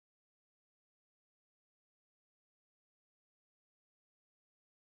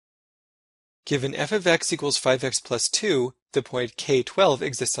Given f of x equals 5x plus 2, the point k12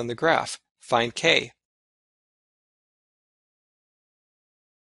 exists on the graph. Find k.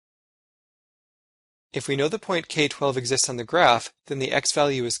 If we know the point k12 exists on the graph, then the x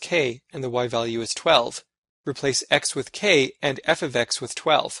value is k and the y value is 12. Replace x with k and f of x with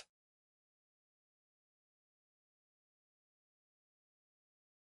 12.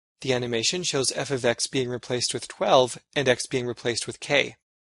 The animation shows f of x being replaced with 12 and x being replaced with k.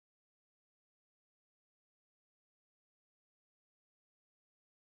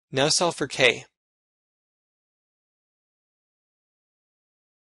 Now solve for k.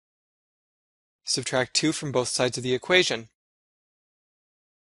 Subtract 2 from both sides of the equation.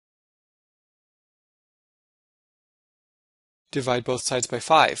 Divide both sides by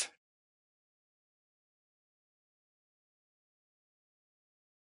 5.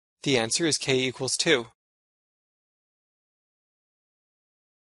 The answer is k equals 2.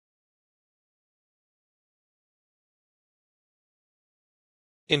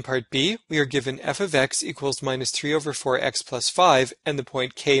 In part B, we are given f of x equals minus 3 over 4x plus 5 and the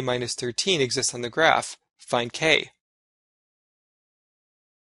point k minus 13 exists on the graph. Find k.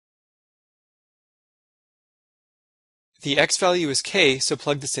 The x value is k, so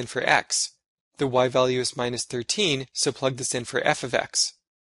plug this in for x. The y value is minus 13, so plug this in for f of x.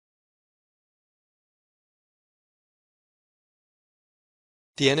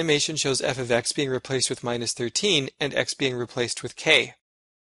 The animation shows f of x being replaced with minus 13 and x being replaced with k.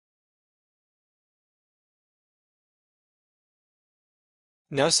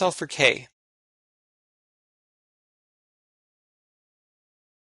 Now solve for k.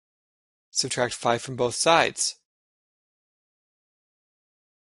 Subtract 5 from both sides.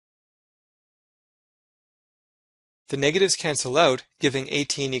 The negatives cancel out, giving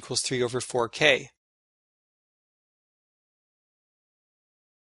 18 equals 3 over 4k.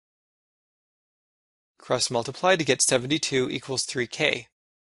 Cross multiply to get 72 equals 3k.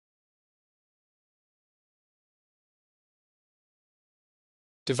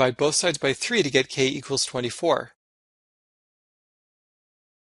 Divide both sides by 3 to get k equals 24.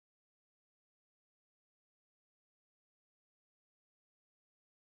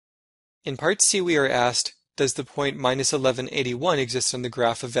 In part C we are asked, does the point minus 1181 exist on the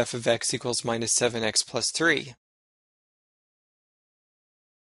graph of f of x equals minus 7x plus 3?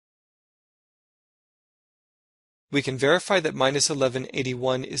 We can verify that minus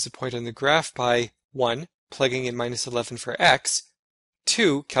 1181 is a point on the graph by 1. Plugging in minus 11 for x,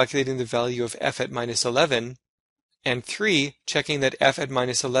 2. Calculating the value of f at minus 11, and 3. Checking that f at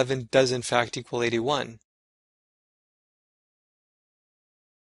minus 11 does in fact equal 81.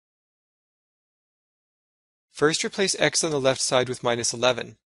 First replace x on the left side with minus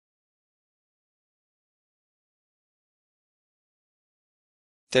 11.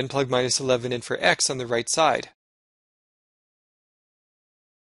 Then plug minus 11 in for x on the right side.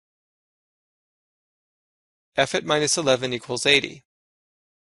 F at minus 11 equals 80.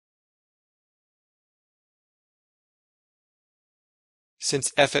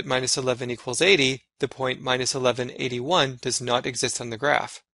 Since f at minus 11 equals 80, the point minus 1181 does not exist on the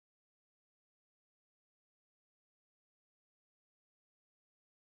graph.